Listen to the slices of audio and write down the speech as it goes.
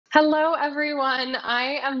Hello, everyone.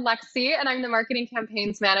 I am Lexi, and I'm the Marketing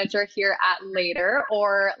Campaigns Manager here at Later,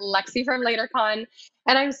 or Lexi from LaterCon.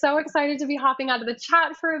 And I'm so excited to be hopping out of the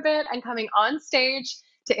chat for a bit and coming on stage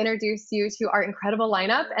to introduce you to our incredible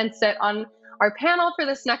lineup and sit on our panel for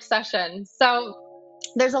this next session. So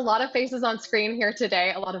there's a lot of faces on screen here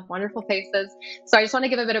today, a lot of wonderful faces. So I just want to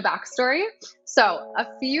give a bit of backstory. So a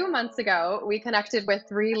few months ago, we connected with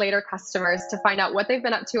 3 Later customers to find out what they've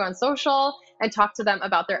been up to on social and talk to them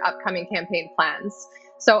about their upcoming campaign plans.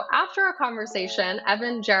 So after our conversation,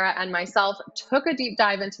 Evan, Jara, and myself took a deep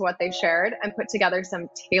dive into what they shared and put together some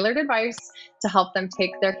tailored advice to help them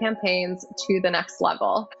take their campaigns to the next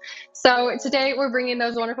level. So today we're bringing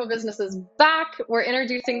those wonderful businesses back. We're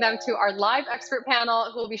introducing them to our live expert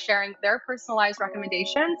panel who will be sharing their personalized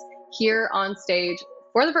recommendations here on stage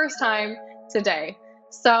for the first time today.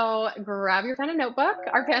 So grab your pen and notebook.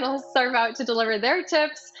 Our panelists are about to deliver their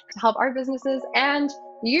tips to help our businesses and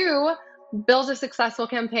you build a successful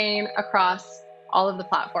campaign across all of the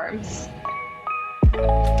platforms.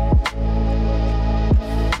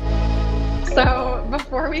 So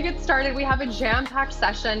before we get started, we have a jam-packed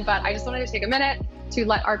session, but I just wanted to take a minute to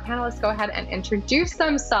let our panelists go ahead and introduce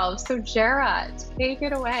themselves. So Jara, take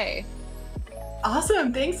it away.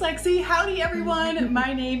 Awesome. Thanks, Lexi. Howdy, everyone.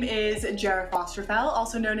 My name is Jara Fosterfell,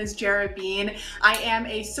 also known as Jara Bean. I am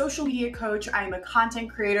a social media coach. I am a content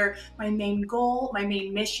creator. My main goal, my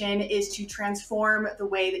main mission is to transform the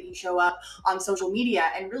way that you show up on social media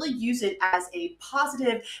and really use it as a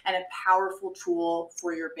positive and a powerful tool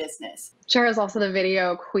for your business. Jara is also the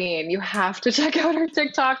video queen. You have to check out her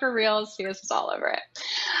TikTok or Reels. She is just all over it.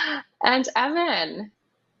 And Evan,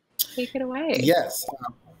 take it away. Yes.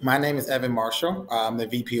 My name is Evan Marshall. I'm the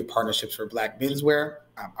VP of Partnerships for Black Menswear.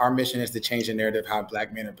 Our mission is to change the narrative how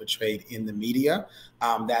Black men are portrayed in the media.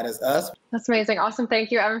 That is us. That's amazing. Awesome. Thank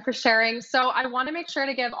you, Evan, for sharing. So I want to make sure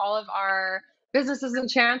to give all of our businesses a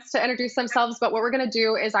chance to introduce themselves, but what we're going to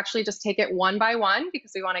do is actually just take it one by one because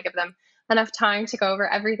we want to give them enough time to go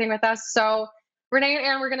over everything with us. So Renee and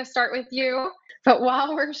Anne, we're going to start with you. But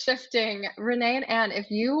while we're shifting, Renee and Anne, if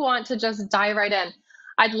you want to just dive right in,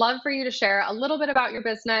 I'd love for you to share a little bit about your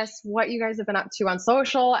business, what you guys have been up to on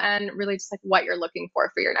social, and really just like what you're looking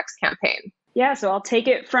for your next campaign. Yeah, so I'll take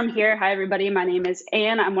it from here. Hi, everybody. My name is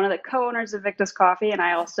Anne. I'm one of the co-owners of Victus Coffee, and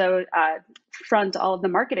I also front all of the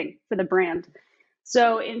marketing for the brand.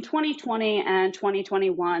 So in 2020 and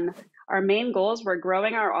 2021, our main goals were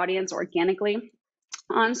growing our audience organically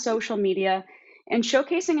on social media and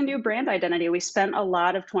showcasing a new brand identity. We spent a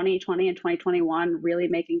lot of 2020 and 2021 really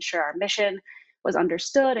making sure our mission was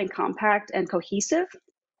understood and compact and cohesive.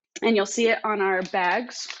 And you'll see it on our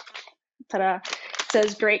bags. Ta-da. It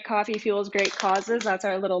says great coffee fuels great causes. That's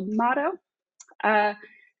our little motto.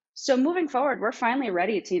 So moving forward, we're finally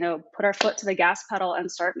ready to, put our foot to the gas pedal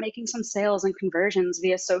and start making some sales and conversions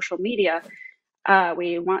via social media.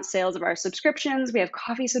 We want sales of our subscriptions. We have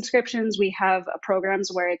coffee subscriptions. We have programs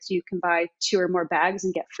where you can buy 2 or more bags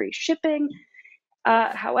and get free shipping.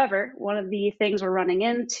 However, one of the things we're running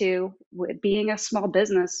into with being a small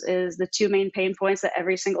business is the 2 main pain points that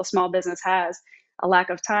every single small business has: a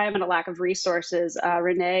lack of time and a lack of resources.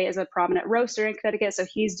 Renee is a prominent roaster in Connecticut, so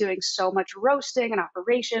he's doing so much roasting and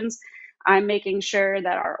operations. I'm making sure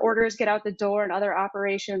that our orders get out the door and other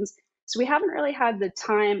operations. So we haven't really had the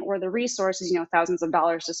time or the resources, thousands of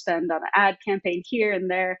dollars to spend on an ad campaign here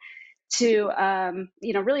and there to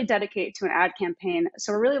really dedicate to an ad campaign.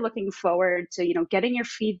 So we're really looking forward to getting your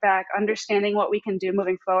feedback, understanding what we can do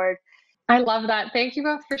moving forward. I love that. Thank you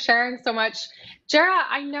both for sharing so much. Jara,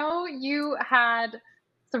 I know you had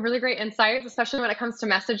some really great insights, especially when it comes to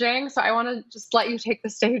messaging. So I want to just let you take the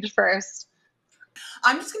stage first.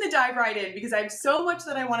 I'm just going to dive right in because I have so much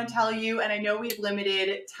that I want to tell you, and I know we have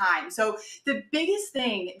limited time. So the biggest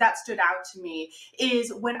thing that stood out to me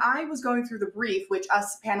is when I was going through the brief, which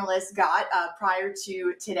us panelists got prior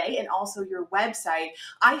to today, and also your website,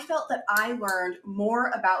 I felt that I learned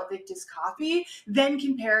more about Victus Coffee than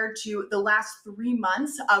compared to the last 3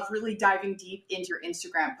 months of really diving deep into your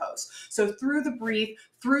Instagram posts. So through the brief,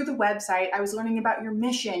 through the website, I was learning about your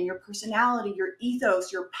mission, your personality, your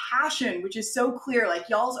ethos, your passion, which is so clear. Like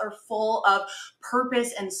y'all's are full of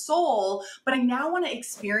purpose and soul, but I now want to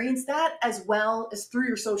experience that as well as through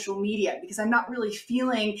your social media, because I'm not really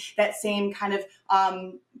feeling that same kind of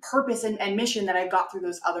purpose and mission that I got through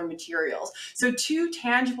those other materials. So 2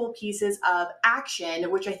 tangible pieces of action,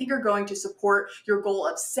 which I think are going to support your goal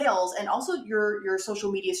of sales and also your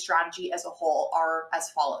social media strategy as a whole, are as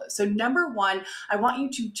follows. So number 1, I want you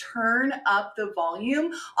to turn up the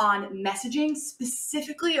volume on messaging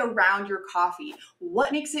specifically around your coffee.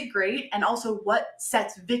 What makes it great, and also what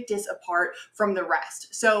sets Victus apart from the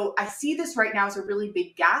rest. So I see this right now as a really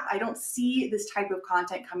big gap. I don't see this type of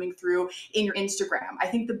content coming through in your Instagram. I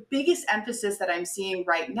think the biggest emphasis that I'm seeing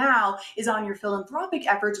right now is on your philanthropic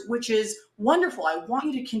efforts, which is wonderful. I want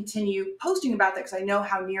you to continue posting about that because I know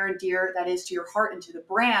how near and dear that is to your heart and to the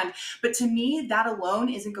brand. But to me, that alone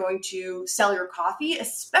isn't going to sell your coffee,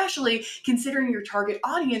 especially considering your target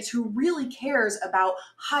audience who really cares about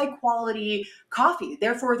high quality coffee.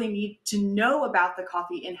 Therefore, they need to know about the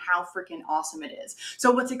coffee and how freaking awesome it is.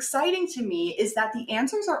 So what's exciting to me is that the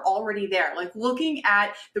answers are already there. Like looking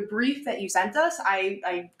at the brief that you sent us,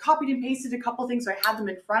 I copied and pasted a couple things so I had them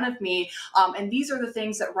in front of me. And these are the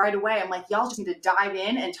things that right away I'm like, y'all just need to dive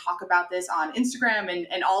in and talk about this on Instagram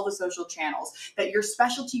and all the social channels. That your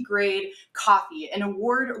specialty grade coffee, an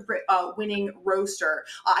award winning roaster.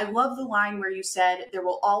 I love the line where you said there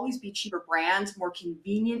will always be cheaper brands, more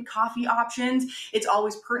convenient coffee options. It's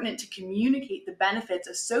always pertinent to communicate the benefits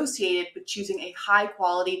associated with choosing a high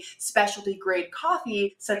quality specialty grade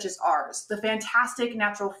coffee such as ours. The fantastic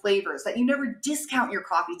natural flavors, that you never discount your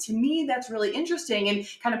coffee. To me, that's really interesting and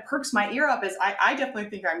kind of perks my ear up as I definitely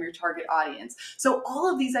think I'm your target audience. So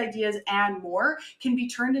all of these ideas and more can be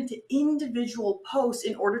turned into individual posts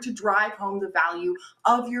in order to drive home the value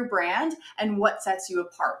of your brand and what sets you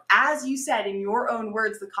apart. As you said in your own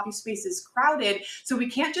words, the coffee space is crowded, so we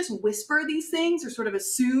can't just whisper these things or sort of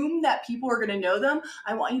assume that people are going to know them.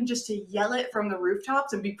 I want you just to yell it from the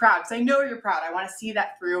rooftops and be proud, because I know you're proud. I want to see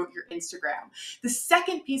that through your Instagram. The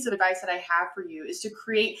second piece of advice that I have for you is to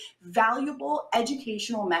create valuable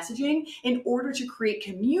educational messaging in order to create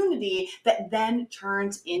community that then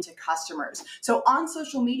turns into customers. So on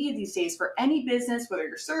social media these days, for any business, whether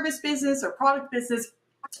you're service business or product business,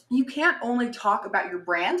 you can't only talk about your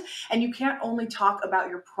brand and you can't only talk about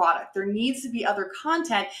your product. There needs to be other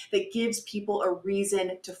content that gives people a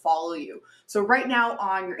reason to follow you. So right now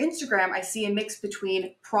on your Instagram, I see a mix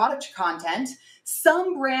between product content,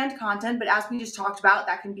 some brand content, but as we just talked about,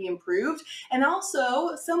 that can be improved, and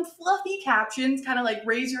also some fluffy captions, kind of like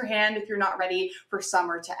raise your hand if you're not ready for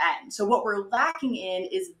summer to end. So what we're lacking in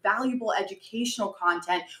is valuable educational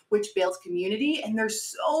content, which builds community. And there's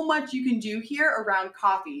so much you can do here around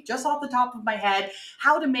coffee. Just off the top of my head,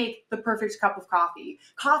 how to make the perfect cup of coffee,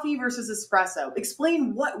 coffee versus espresso,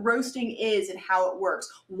 explain what roasting is and how it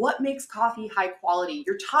works, what makes coffee high quality,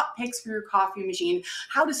 your top picks for your coffee machine,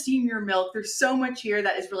 how to steam your milk. There's so much here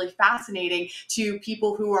that is really fascinating to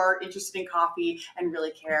people who are interested in coffee and really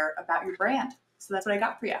care about your brand. So that's what I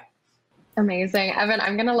got for you. Amazing. Evan,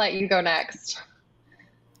 I'm going to let you go next.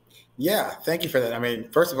 Yeah, thank you for that. I mean,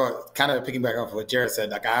 first of all, kind of picking back off of what Jared said,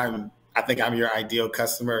 like I think I'm your ideal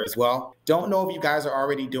customer as well. Don't know if you guys are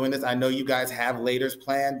already doing this. I know you guys have laters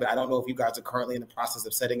planned, but I don't know if you guys are currently in the process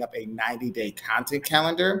of setting up a 90-day content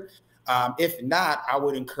calendar. If not, I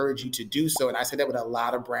would encourage you to do so. And I say that with a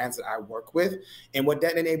lot of brands that I work with. And what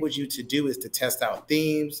that enables you to do is to test out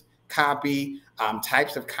themes, copy,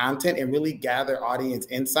 types of content, and really gather audience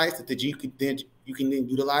insights that you can then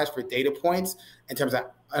utilize for data points in terms of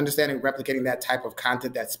understanding, replicating that type of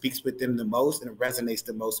content that speaks with them the most and resonates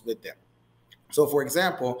the most with them. So for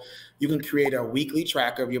example, you can create a weekly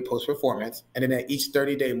tracker of your post performance, and then at each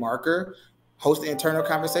 30-day marker, host an internal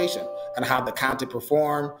conversation on how the content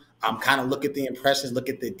performed, kind of look at the impressions, look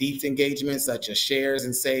at the deep engagements such as shares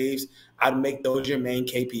and saves. I'd make those your main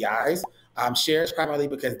KPIs. Shares primarily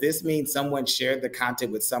because this means someone shared the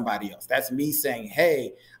content with somebody else. That's me saying,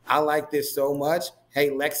 hey, I like this so much. Hey,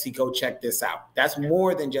 Lexi, go check this out. That's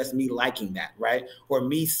more than just me liking that, right? Or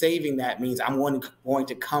me saving that means I'm going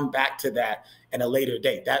to come back to that in a later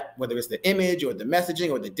date. That, whether it's the image or the messaging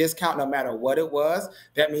or the discount, no matter what it was,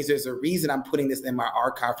 that means there's a reason I'm putting this in my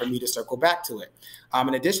archive for me to circle back to it.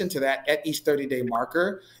 In addition to that, at each 30-day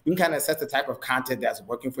marker, you can kind of assess the type of content that's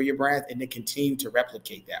working for your brand and then continue to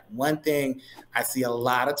replicate that. One thing I see a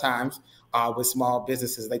lot of times with small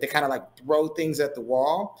businesses, like they kind of like throw things at the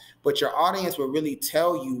wall, but your audience will really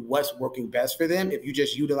tell you what's working best for them if you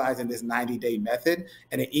just utilizing this 90-day method.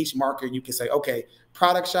 And at each marker, you can say, okay,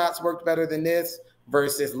 product shots worked better than this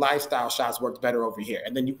versus lifestyle shots worked better over here.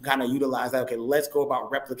 And then you can kind of utilize that. Okay, let's go about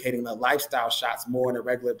replicating the lifestyle shots more on a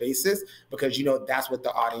regular basis because you know that's what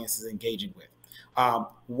the audience is engaging with.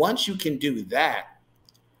 Once you can do that,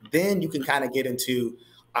 then you can kind of get into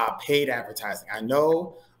paid advertising. I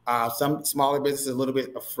know some smaller businesses are a little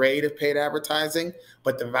bit afraid of paid advertising,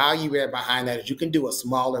 but the value add behind that is you can do a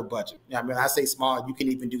smaller budget. I mean, I say small, you can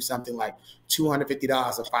even do something like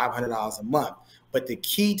 $250 or $500 a month. But the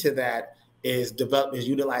key to that is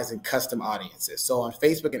utilizing custom audiences. So on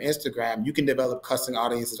Facebook and Instagram, you can develop custom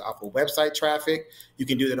audiences off of website traffic. You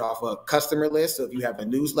can do that off a customer list. So if you have a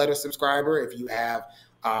newsletter subscriber, if you have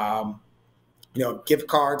gift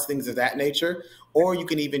cards, things of that nature, or you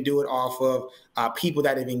can even do it off of people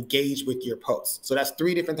that have engaged with your posts. So that's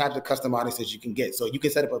 3 different types of custom audiences you can get. So you can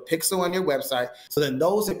set up a pixel on your website. So then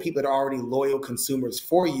those are people that are already loyal consumers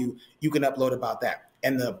for you. You can upload about that.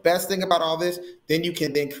 And the best thing about all this, then you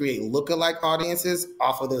can then create lookalike audiences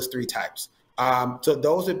off of those 3 types. So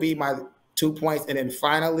those would be my 2 points. And then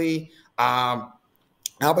finally, I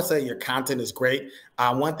would say your content is great.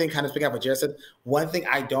 One thing, kind of speaking of what Jared said, one thing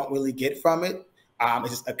I don't really get from it is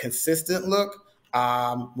just a consistent look.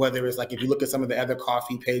 Whether it's like if you look at some of the other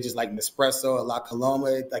coffee pages like Nespresso or La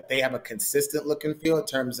Colombe, like they have a consistent look and feel in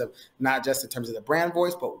terms of not just in terms of the brand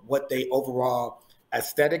voice, but what they overall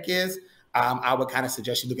aesthetic is. I would kind of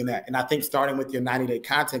suggest you looking at that. And I think starting with your 90-day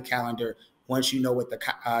content calendar, once you know what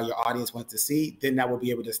your audience wants to see, then that will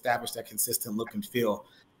be able to establish that consistent look and feel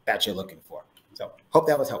that you're looking for. So hope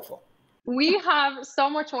that was helpful. We have so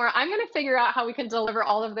much more. I'm going to figure out how we can deliver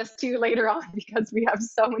all of this to you later on because we have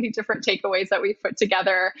so many different takeaways that we've put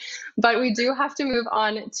together. But we do have to move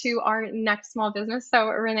on to our next small business. So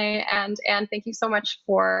Renee and Anne, thank you so much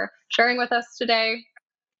for sharing with us today,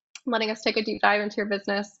 letting us take a deep dive into your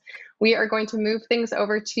business. We are going to move things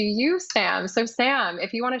over to you, Sam. So Sam,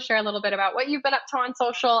 if you want to share a little bit about what you've been up to on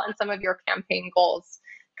social and some of your campaign goals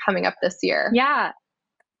coming up this year.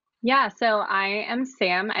 Yeah, so I am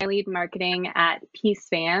Sam. I lead marketing at Peace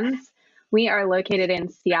Vans. We are located in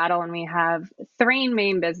Seattle and we have 3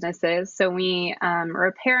 main businesses. So we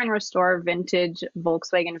repair and restore vintage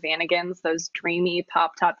Volkswagen Vanagons, those dreamy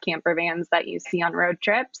pop-top camper vans that you see on road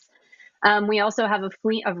trips. We also have a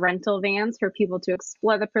fleet of rental vans for people to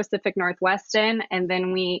explore the Pacific Northwest in, and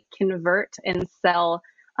then we convert and sell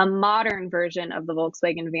a modern version of the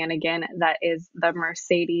Volkswagen Vanagon that is the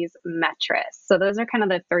Mercedes Metris. So those are kind of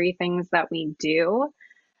the 3 things that we do.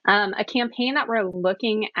 A campaign that we're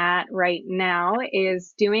looking at right now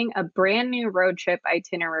is doing a brand new road trip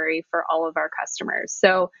itinerary for all of our customers.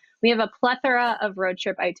 So we have a plethora of road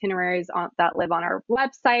trip itineraries that live on our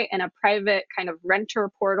website and a private kind of renter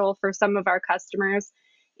portal for some of our customers.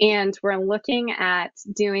 And we're looking at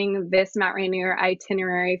doing this Mount Rainier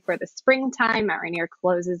itinerary for the springtime. Mount Rainier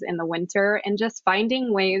closes in the winter, and just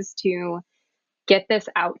finding ways to get this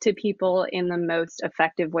out to people in the most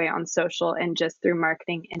effective way on social and just through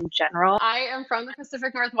marketing in general. I am from the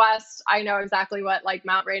Pacific Northwest. I know exactly what like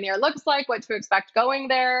Mount Rainier looks like, what to expect going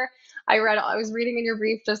there. I was reading in your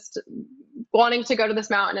brief, just wanting to go to this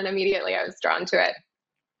mountain, and immediately I was drawn to it.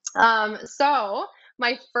 So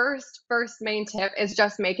my first main tip is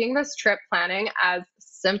just making this trip planning as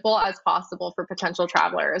simple as possible for potential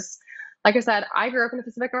travelers. Like I said, I grew up in the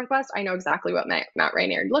Pacific Northwest. I know exactly what Mount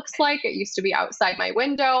Rainier looks like. It used to be outside my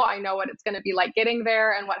window. I know what it's going to be like getting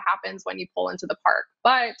there and what happens when you pull into the park.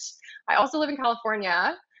 But I also live in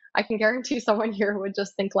California. I can guarantee someone here would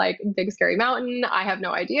just think like big scary mountain. I have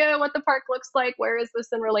no idea what the park looks like. Where is this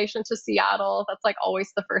in relation to Seattle? That's like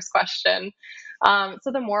always the first question.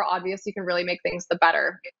 So the more obvious you can really make things, the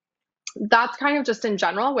better. That's kind of just in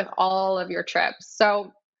general with all of your trips.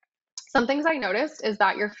 So some things I noticed is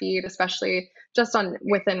that your feed, especially just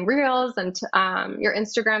within Reels and your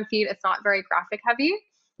Instagram feed, it's not very graphic heavy.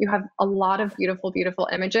 You have a lot of beautiful, beautiful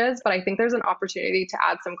images, but I think there's an opportunity to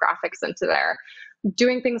add some graphics into there.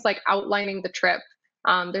 Doing things like outlining the trip.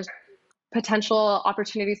 There's potential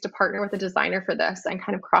opportunities to partner with a designer for this and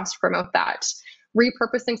kind of cross promote that.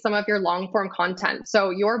 Repurposing some of your long form content. So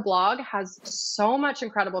your blog has so much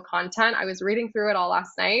incredible content. I was reading through it all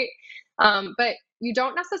last night, but you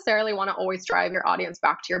don't necessarily want to always drive your audience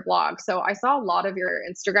back to your blog. So I saw a lot of your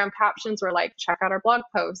Instagram captions were like, check out our blog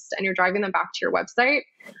post, and you're driving them back to your website.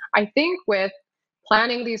 I think with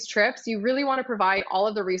planning these trips, you really want to provide all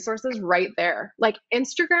of the resources right there. Like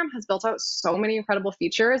Instagram has built out so many incredible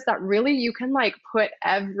features that really you can like put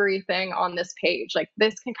everything on this page. Like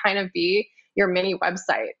this can kind of be your mini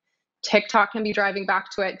website. TikTok can be driving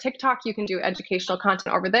back to it. TikTok, you can do educational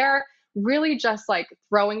content over there. Really just like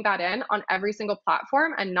throwing that in on every single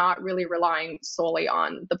platform and not really relying solely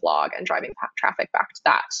on the blog and driving traffic back to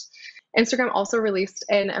that. Instagram also released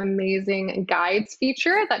an amazing guides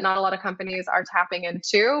feature that not a lot of companies are tapping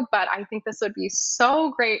into, but I think this would be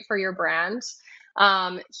so great for your brand.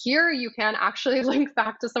 Here you can actually link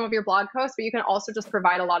back to some of your blog posts, but you can also just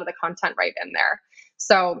provide a lot of the content right in there.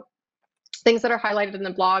 So things that are highlighted in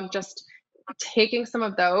the blog, just taking some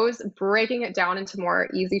of those, breaking it down into more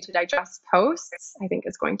easy to digest posts, I think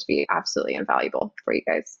is going to be absolutely invaluable for you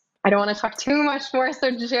guys. I don't want to talk too much more.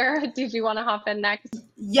 So Jared, did you want to hop in next?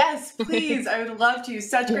 Yes, please. I would love to.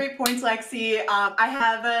 Such great points, Lexi. I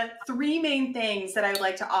have three main things that I would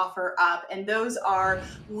like to offer up, and those are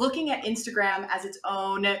looking at Instagram as its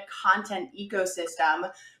own content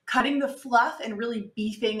ecosystem, cutting the fluff and really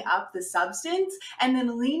beefing up the substance, and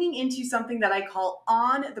then leaning into something that I call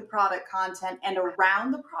on the product content and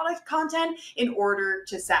around the product content in order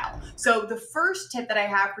to sell. So the first tip that I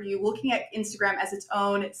have for you, looking at Instagram as its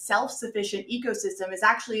own self-sufficient ecosystem, is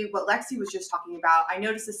actually what Lexi was just talking about. I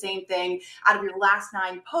noticed the same thing out of your last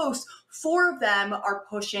 9 posts. 4 of them are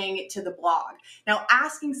pushing to the blog. Now,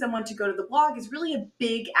 asking someone to go to the blog is really a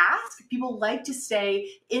big ask. People like to stay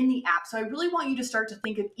in the app. So I really want you to start to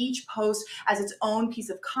think of each post as its own piece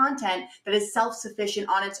of content that is self-sufficient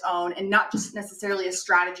on its own and not just necessarily a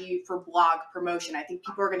strategy for blog promotion. I think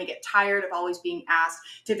people are going to get tired of always being asked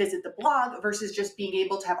to visit the blog versus just being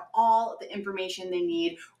able to have all the information they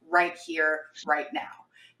need right here, right now.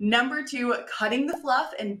 Number 2, cutting the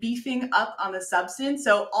fluff and beefing up on the substance.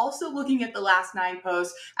 So also looking at the last 9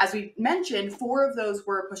 posts, as we mentioned, 4 of those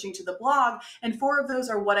were pushing to the blog, and 4 of those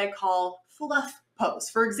are what I call fluff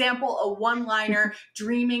posts. For example, a one-liner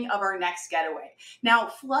dreaming of our next getaway. Now,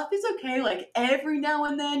 fluff is okay, like every now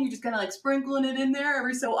and then, you're just kind of like sprinkling it in there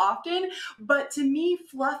every so often. But to me,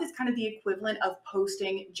 fluff is kind of the equivalent of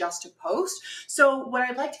posting just to post. So what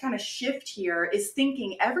I'd like to kind of shift here is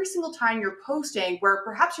thinking every single time you're posting where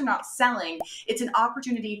perhaps you're not selling, it's an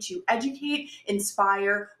opportunity to educate,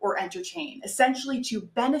 inspire, or entertain, essentially to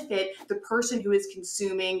benefit the person who is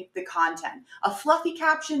consuming the content. A fluffy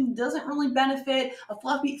caption doesn't really benefit. A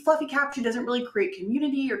fluffy caption doesn't really create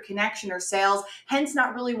community or connection or sales, hence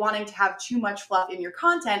not really wanting to have too much fluff in your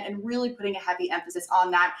content and really putting a heavy emphasis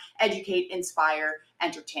on that educate, inspire,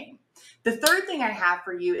 entertain. The third thing I have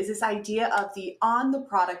for you is this idea of the on the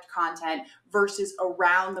product content versus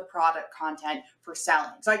around the product content for selling.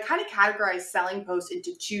 So I kind of categorize selling posts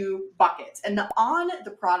into 2 buckets, and the on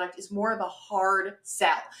the product is more of a hard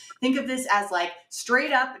sell. Think of this as like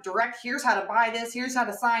straight up direct, here's how to buy this, here's how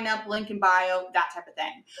to sign up, link in bio, that type of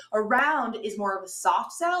thing. Around is more of a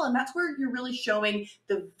soft sell, and that's where you're really showing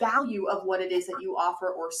the value of what it is that you offer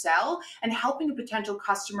or sell and helping a potential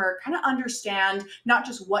customer kind of understand not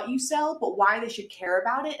just what you sell, but why they should care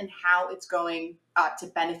about it and how it's going to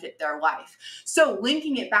benefit their life. So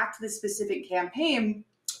linking it back to the specific campaign,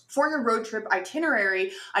 for your road trip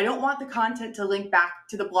itinerary, I don't want the content to link back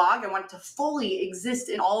to the blog. I want it to fully exist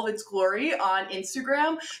in all of its glory on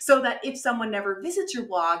Instagram so that if someone never visits your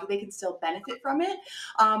blog, they can still benefit from it.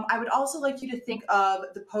 I would also like you to think of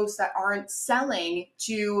the posts that aren't selling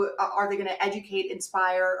to, are they going to educate,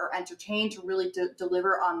 inspire, or entertain to really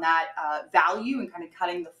deliver on that value and kind of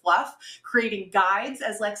cutting the fluff, creating guides,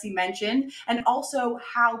 as Lexi mentioned, and also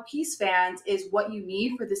how Peace Fans is what you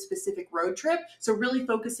need for this specific road trip. So really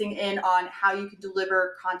focusing in on how you can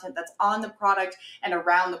deliver content that's on the product and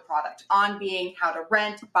around the product, on being how to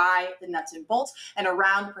rent, buy the nuts and bolts, and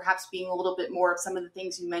around perhaps being a little bit more of some of the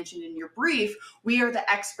things you mentioned in your brief. We are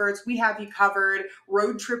the experts. We have you covered.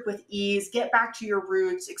 Road trip with ease. Get back to your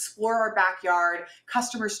roots. Explore our backyard.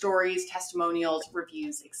 Customer stories, testimonials,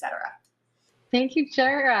 reviews, etc. Thank you,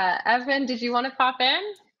 Jara. Evan, did you want to pop in?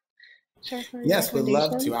 Yes, we'd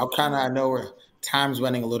love to. I know time's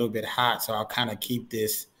running a little bit hot, so I'll kind of keep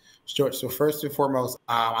this short. So first and foremost,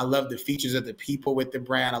 I love the features of the people with the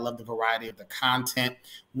brand. I love the variety of the content.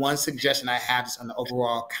 One suggestion I have is on the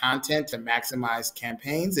overall content to maximize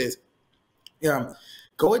campaigns is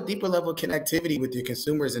go a deeper level of connectivity with your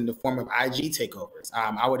consumers in the form of IG takeovers.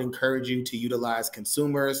 I would encourage you to utilize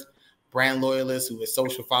consumers, brand loyalists who have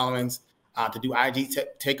social followings, to do IG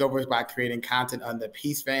takeovers by creating content on the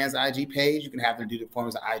Peace Fans IG page. You can have them do the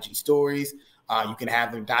forms of IG stories. You can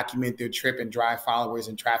have them document their trip and drive followers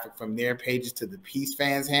and traffic from their pages to the Peace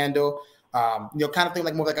Fans handle. Kind of think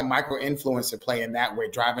like more like a micro influencer play in that way,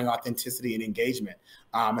 driving authenticity and engagement.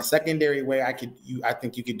 A secondary way I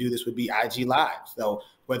think you could do this would be IG Live. So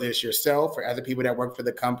whether it's yourself or other people that work for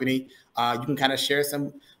the company, you can kind of share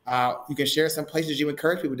some. You can share some places you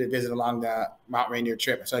encourage people to visit along the Mount Rainier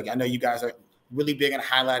trip. So I know you guys are really big on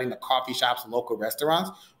highlighting the coffee shops and local restaurants.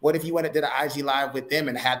 What if you went and did an IG Live with them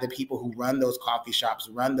and had the people who run those coffee shops,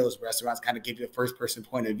 run those restaurants, kind of give you a first person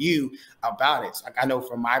point of view about it? So I know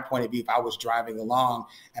from my point of view, if I was driving along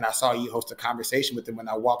and I saw you host a conversation with them, when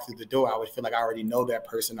I walked through the door, I would feel like I already know that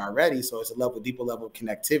person already. So it's a deeper level of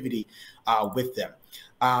connectivity with them.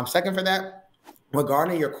 Second for that,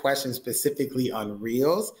 regarding your question specifically on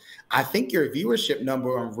Reels, I think your viewership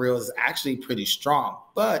number on Reels is actually pretty strong,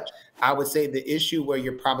 but I would say the issue where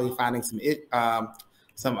you're probably finding some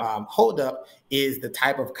holdup is the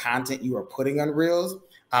type of content you are putting on Reels.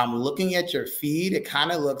 Looking at your feed, it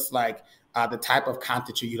kind of looks like the type of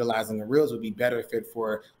content you're utilizing in Reels would be better fit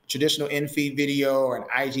for traditional in-feed video or an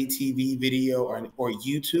IGTV video or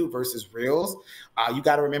YouTube versus Reels. You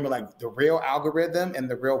got to remember, like, the Reel algorithm and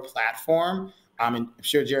the Reel platform, and I'm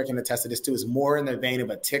sure Jared can attest to this too, is more in the vein of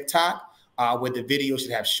a TikTok, where the video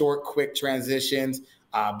should have short, quick transitions,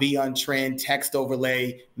 be on trend, text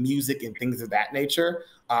overlay, music, and things of that nature.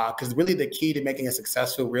 Because really the key to making a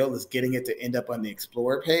successful Reel is getting it to end up on the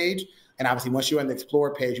Explore page. And obviously, once you're on the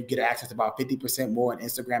Explore page, you get access to about 50% more on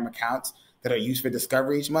Instagram accounts that are used for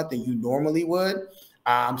discovery each month than you normally would.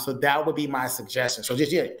 So that would be my suggestion. So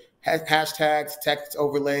just, hashtags, text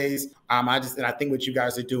overlays. And I think what you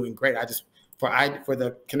guys are doing great. For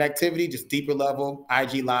the connectivity, just deeper level,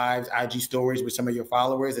 IG lives, IG stories with some of your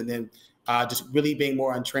followers, and then just really being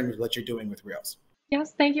more on trend with what you're doing with Reels.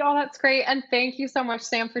 Yes, thank you all. That's great. And thank you so much,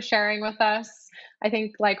 Sam, for sharing with us. I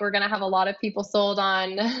think we're going to have a lot of people sold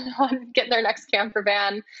on getting their next camper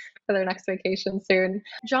van for their next vacation soon.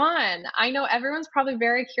 John, I know everyone's probably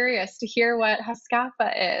very curious to hear what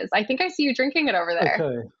Haskapa is. I think I see you drinking it over there.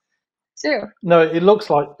 Okay. Too. No, it looks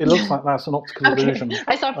like that's an optical illusion.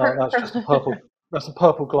 I saw that's just a purple. That's a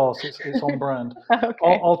purple glass. It's on brand. Okay.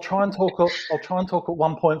 I'll try and talk at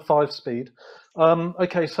 1.5 speed.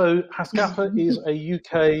 Okay, so Haskapa is a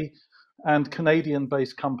UK and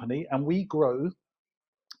Canadian-based company, and we grow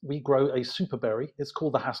a super berry. It's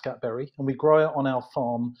called the Haskap berry, and we grow it on our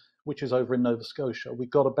farm, which is over in Nova Scotia.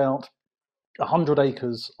 We've got about 100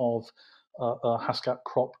 acres of Haskap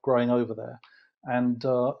crop growing over there, and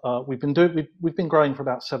we've been growing for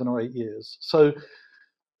about 7 or 8 years. So,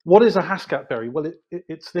 what is a Haskap berry? Well,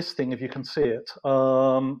 it's this thing, if you can see it.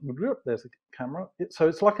 There's the camera. So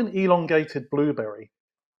it's like an elongated blueberry.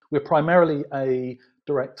 We're primarily a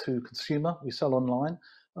direct-to-consumer. We sell online.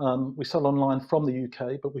 We sell online from the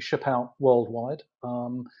UK, but we ship out worldwide.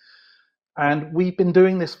 And we've been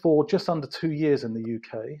doing this for just under 2 years in the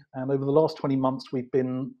UK. And over the last 20 months, we've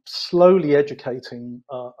been slowly educating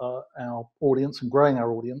our audience and growing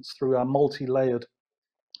our audience through our multi-layered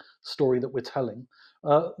story that we're telling.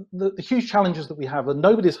 The huge challenges that we have are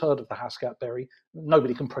nobody's heard of the Haskap berry,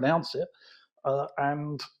 nobody can pronounce it,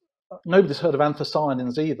 and nobody's heard of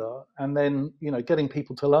anthocyanins either. And then, getting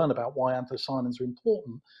people to learn about why anthocyanins are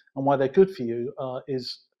important and why they're good for you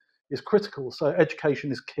is critical. So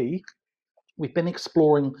education is key. We've been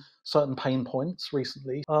exploring certain pain points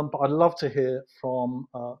recently, but I'd love to hear from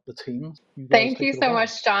the team. Thank you so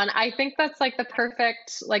much, John. I think that's the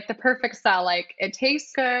perfect sell. It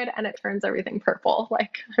tastes good and it turns everything purple.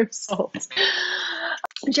 I'm sold.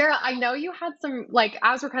 Jara, I know you had some,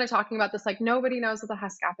 as we're kind of talking about this, nobody knows what the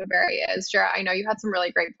Haskapa berry is. Jara, I know you had some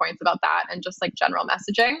really great points about that and just general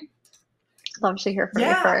messaging. Love to hear from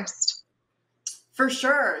you first. For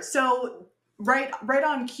sure. So right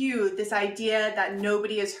on cue, this idea that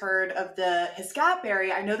nobody has heard of the Haskap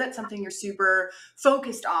berry. I know that's something you're super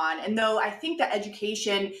focused on. And though I think that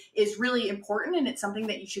education is really important and it's something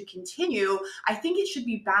that you should continue, I think it should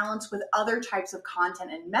be balanced with other types of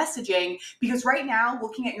content and messaging. Because right now,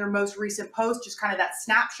 looking at your most recent post, just kind of that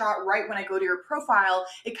snapshot right when I go to your profile,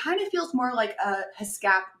 it kind of feels more like a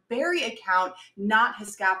Haskap berry account, not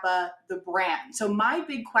Haskapa the brand. So my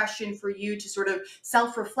big question for you to sort of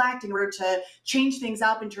self-reflect in order to change things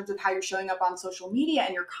up in terms of how you're showing up on social media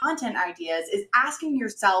and your content ideas is asking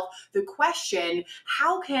yourself the question,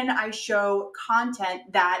 how can I show content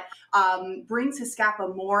that brings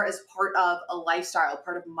Haskapa more as part of a lifestyle,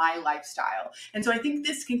 part of my lifestyle? And so I think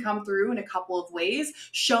this can come through in a couple of ways,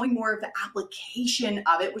 showing more of the application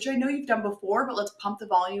of it, which I know you've done before, but let's pump the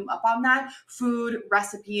volume up on that. Food,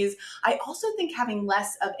 recipes. I also think having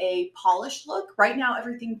less of a polished look. Right now,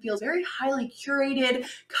 everything feels very highly curated,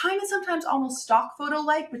 kind of sometimes almost stock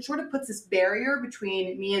photo-like, but sort of puts this barrier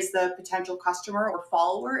between me as the potential customer or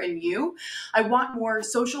follower and you. I want more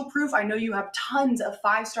social proof. I know you have tons of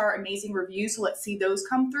 5-star amazing reviews, so let's see those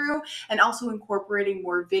come through. And also incorporating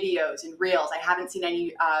more videos and reels. I haven't seen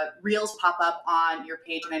any reels pop up on your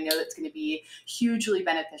page, and I know that's going to be hugely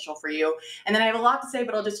beneficial for you. And then I have a lot to say,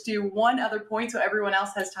 but I'll just do one other point so everyone else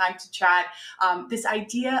has time to chat. This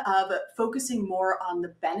idea of focusing more on the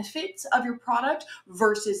benefits of your product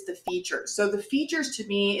versus the features. So the features to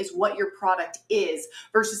me is what your product is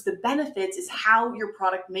versus the benefits is how your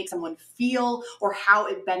product makes someone feel or how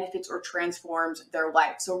it benefits or transforms their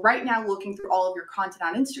life. So right now, looking through all of your content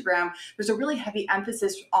on Instagram, there's a really heavy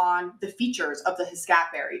emphasis on the features of the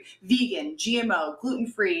Haskap berry. Vegan, GMO,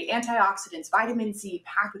 gluten-free, antioxidants, vitamin C,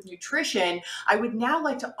 packed with nutrition. I would now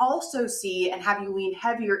like to also see and have you lean heavily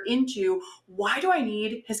heavier into, why do I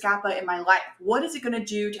need Haskapa in my life? What is it going to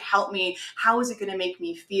do to help me? How is it going to make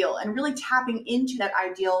me feel? And really tapping into that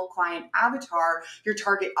ideal client avatar, your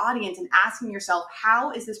target audience, and asking yourself,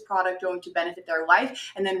 how is this product going to benefit their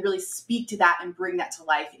life? And then really speak to that and bring that to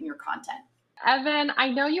life in your content. Evan, I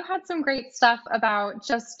know you had some great stuff about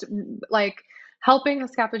just like helping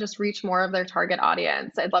Haskapa just reach more of their target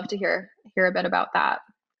audience. I'd love to hear a bit about that.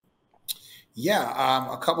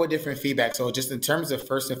 Yeah, a couple of different feedback. So just in terms of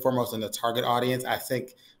first and foremost in the target audience, I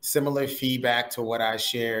think similar feedback to what I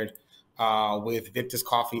shared with Victus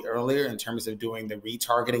Coffee earlier in terms of doing the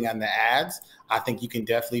retargeting on the ads. I think you can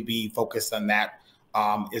definitely be focused on that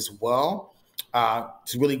as well.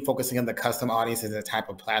 To really focusing on the custom audiences and the type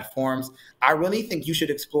of platforms. I really think you should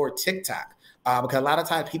explore TikTok. Because a lot of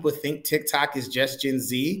times people think TikTok is just Gen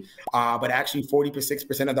Z, but actually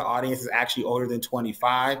 46% of the audience is actually older than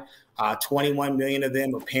 25. 21 million of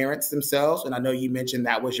them are parents themselves. And I know you mentioned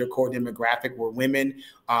that was your core demographic were women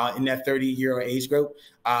in that 30-year age group.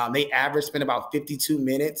 They average spend about 52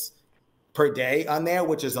 minutes per day on there,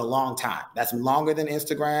 which is a long time. That's longer than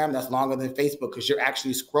Instagram. That's longer than Facebook because you're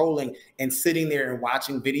actually scrolling and sitting there and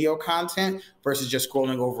watching video content versus just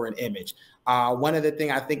scrolling over an image. One of the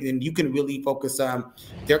things I think then you can really focus on,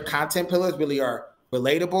 their content pillars really are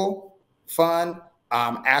relatable, fun,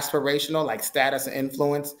 aspirational, like status and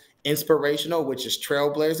influence, inspirational, which is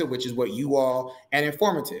trailblazer, which is what you all, and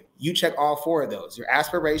informative. You check all four of those. You're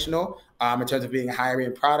aspirational in terms of being a higher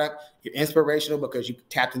end product. You're inspirational because you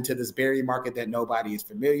tapped into this berry market that nobody is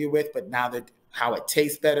familiar with, but now that how it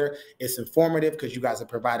tastes better. It's informative because you guys are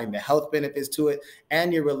providing the health benefits to it.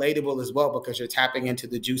 And you're relatable as well because you're tapping into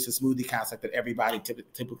the juice and smoothie concept that everybody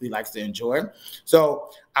typically likes to enjoy. So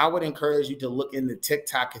I would encourage you to look into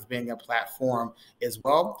TikTok as being a platform as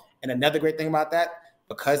well. And another great thing about that,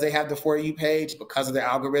 because they have the For You page, because of the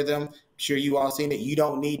algorithm, I'm sure you all seen it, you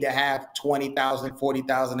don't need to have 20,000,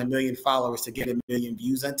 40,000, a million followers to get a million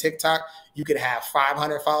views on TikTok. You could have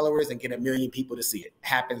 500 followers and get a million people to see it. It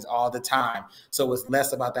happens all the time. So it's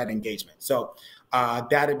less about that engagement. So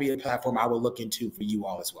that'd be a platform I would look into for you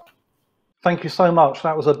all as well. Thank you so much.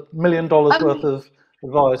 That was $1 million worth of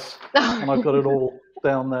advice, and I've got it all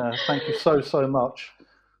down there. Thank you so, so much.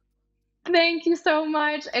 Thank you so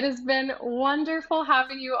much. It has been wonderful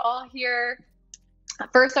having you all here.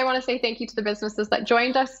 First, I want to say thank you to the businesses that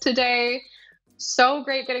joined us today. So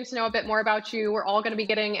great getting to know a bit more about you. We're all going to be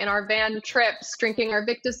getting in our van trips, drinking our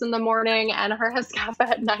Victus in the morning and our Haskapa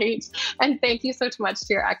at night. And thank you so much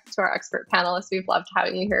to our expert panelists. We've loved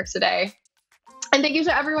having you here today. And thank you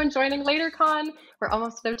to everyone joining LaterCon. We're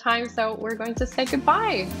almost out of time, so we're going to say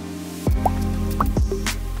goodbye.